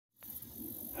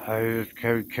Hi, it's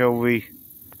Kevin Kilby.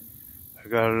 I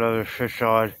got another fish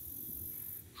on.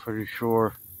 Pretty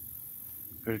sure.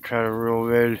 Gonna try to reel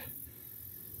in.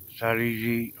 It's not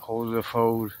easy holding the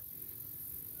phone.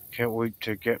 Can't wait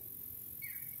to get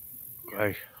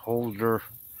my holder,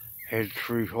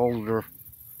 hands-free holder.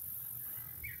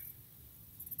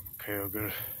 Okay, I'm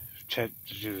gonna attempt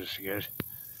to do this again.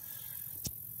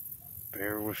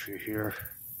 Bear with me here.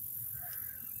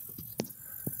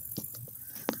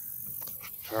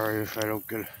 Sorry if I don't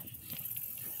get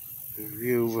a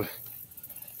view, but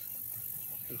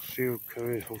you'll see him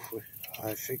come in, hopefully.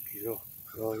 I think he's on.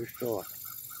 No, he's still on.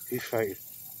 He's fighting.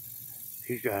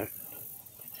 He's got it.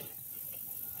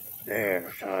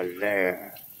 There, son,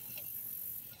 there.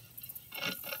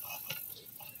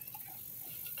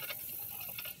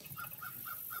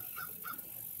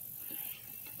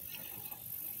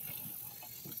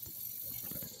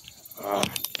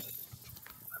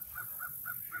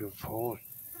 You're pulling.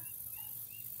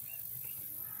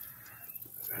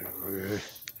 There he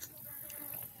is.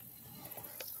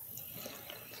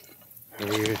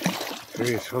 There he is. There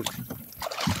he is, hooked.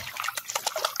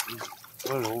 He's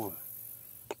going over.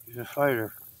 He's a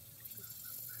fighter.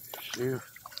 See her?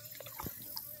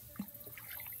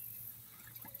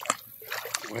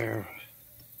 Where?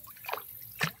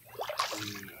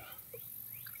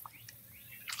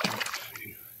 Let's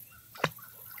see.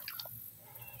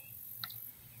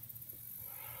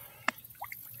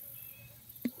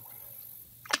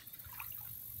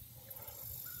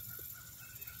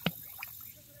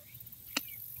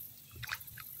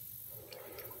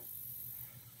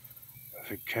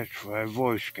 I could catch my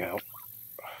Boy Scout.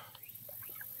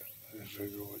 I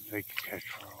figure what they can catch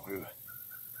for all of it.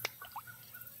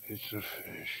 It's a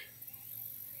fish.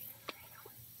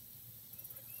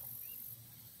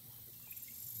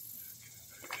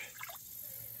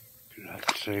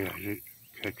 Cannot say I didn't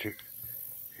catch it.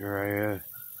 Here I am.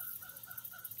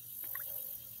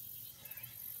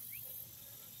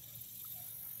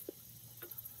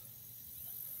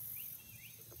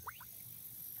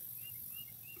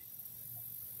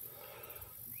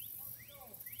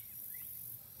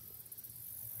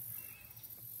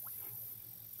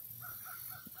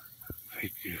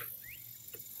 Thank you.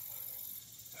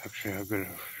 Actually, I'm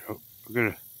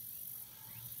gonna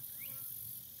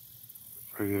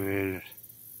bring him in and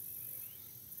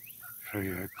show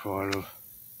you I caught him.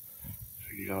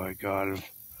 So you know I got him.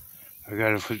 I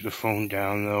gotta put the phone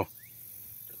down though.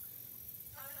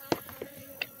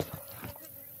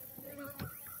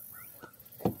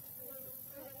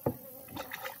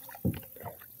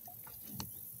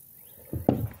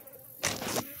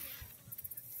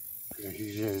 There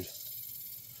he's in.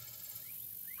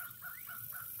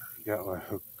 Got my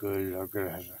hook good. I'm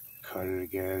gonna have to cut it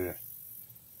again.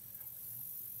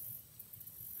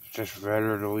 It's just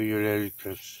better to leave it in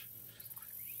because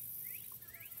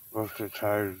most of the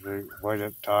time they wind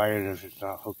up dying if it's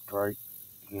not hooked right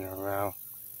in their mouth.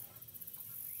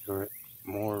 Get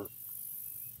more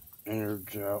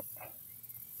innards out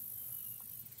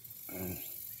and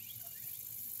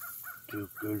do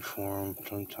good for them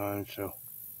sometimes. So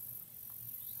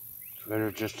it's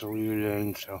better just to leave it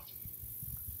in. So.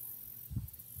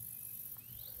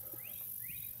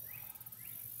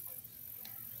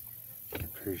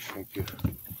 Please, thank you.